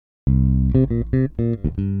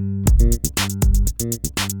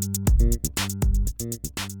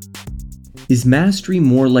Is mastery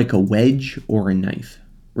more like a wedge or a knife?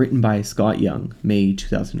 Written by Scott Young, May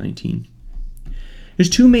 2019. There's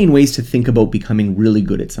two main ways to think about becoming really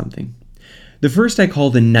good at something. The first I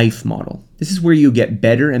call the knife model. This is where you get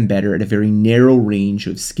better and better at a very narrow range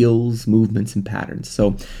of skills, movements, and patterns.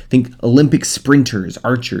 So think Olympic sprinters,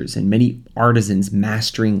 archers, and many artisans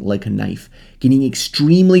mastering like a knife, getting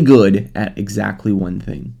extremely good at exactly one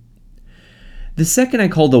thing. The second I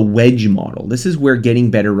call the wedge model. This is where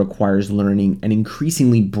getting better requires learning an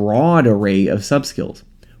increasingly broad array of subskills.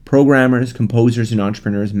 Programmers, composers, and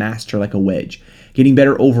entrepreneurs master like a wedge, getting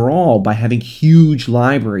better overall by having huge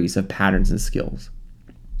libraries of patterns and skills.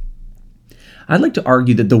 I'd like to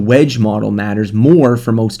argue that the wedge model matters more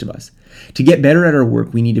for most of us. To get better at our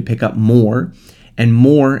work, we need to pick up more and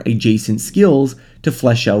more adjacent skills to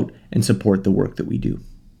flesh out and support the work that we do.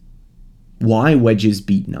 Why wedges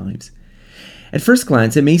beat knives? At first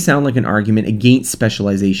glance, it may sound like an argument against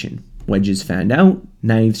specialization. Wedges fan out,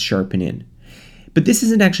 knives sharpen in. But this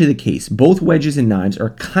isn't actually the case. Both wedges and knives are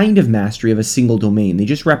kind of mastery of a single domain. They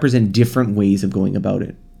just represent different ways of going about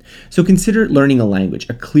it. So consider learning a language,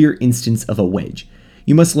 a clear instance of a wedge.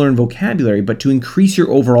 You must learn vocabulary, but to increase your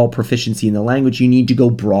overall proficiency in the language, you need to go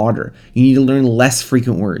broader. You need to learn less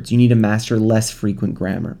frequent words. You need to master less frequent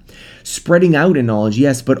grammar. Spreading out in knowledge,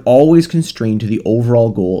 yes, but always constrained to the overall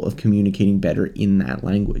goal of communicating better in that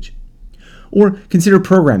language. Or consider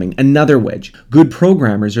programming, another wedge. Good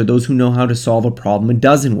programmers are those who know how to solve a problem a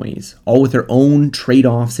dozen ways, all with their own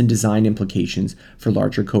trade-offs and design implications for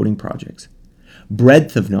larger coding projects.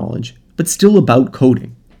 Breadth of knowledge, but still about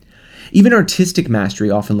coding. Even artistic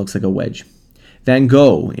mastery often looks like a wedge. Van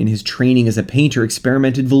Gogh, in his training as a painter,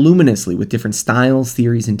 experimented voluminously with different styles,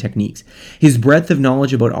 theories, and techniques. His breadth of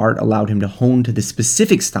knowledge about art allowed him to hone to the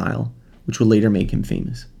specific style, which would later make him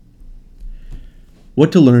famous.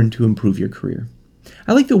 What to learn to improve your career.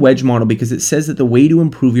 I like the wedge model because it says that the way to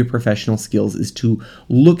improve your professional skills is to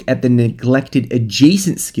look at the neglected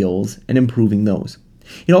adjacent skills and improving those.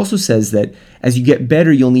 It also says that as you get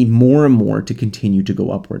better, you'll need more and more to continue to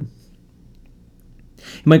go upward.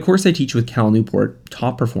 In my course I teach with Cal Newport,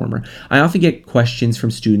 Top Performer, I often get questions from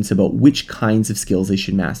students about which kinds of skills they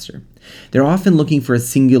should master. They're often looking for a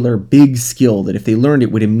singular big skill that if they learned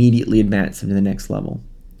it would immediately advance them to the next level.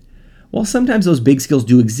 While sometimes those big skills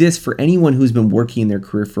do exist for anyone who's been working in their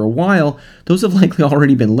career for a while, those have likely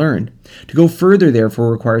already been learned. To go further,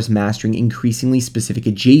 therefore, requires mastering increasingly specific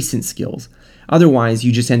adjacent skills. Otherwise,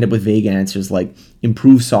 you just end up with vague answers like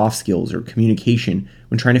improve soft skills or communication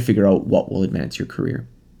when trying to figure out what will advance your career.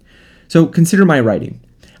 So consider my writing.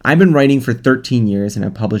 I've been writing for 13 years and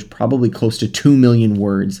I've published probably close to 2 million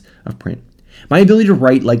words of print. My ability to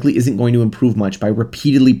write likely isn't going to improve much by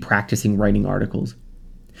repeatedly practicing writing articles.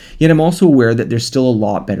 Yet I'm also aware that there's still a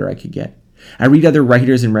lot better I could get. I read other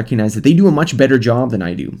writers and recognize that they do a much better job than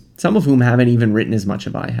I do, some of whom haven't even written as much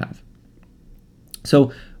as I have.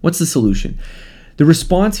 So, what's the solution? The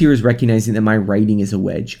response here is recognizing that my writing is a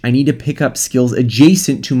wedge. I need to pick up skills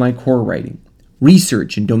adjacent to my core writing.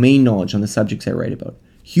 Research and domain knowledge on the subjects I write about.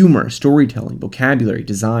 Humor, storytelling, vocabulary,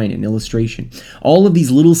 design, and illustration. All of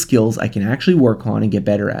these little skills I can actually work on and get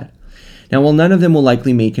better at. Now, while none of them will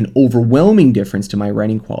likely make an overwhelming difference to my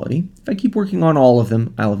writing quality, if I keep working on all of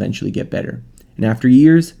them, I'll eventually get better. And after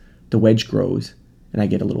years, the wedge grows, and I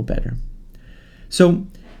get a little better. So,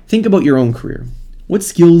 think about your own career. What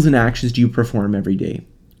skills and actions do you perform every day?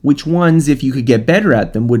 Which ones, if you could get better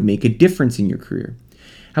at them, would make a difference in your career?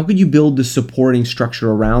 How could you build the supporting structure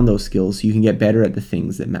around those skills so you can get better at the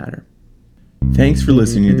things that matter? Thanks for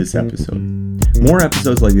listening to this episode. More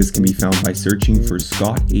episodes like this can be found by searching for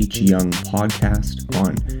Scott H. Young Podcast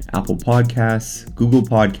on Apple Podcasts, Google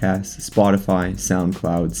Podcasts, Spotify,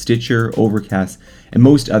 SoundCloud, Stitcher, Overcast, and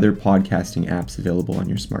most other podcasting apps available on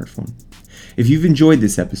your smartphone. If you've enjoyed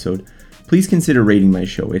this episode, please consider rating my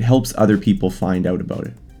show. It helps other people find out about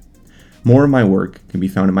it. More of my work can be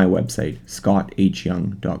found at my website,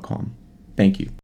 scotthyoung.com. Thank you.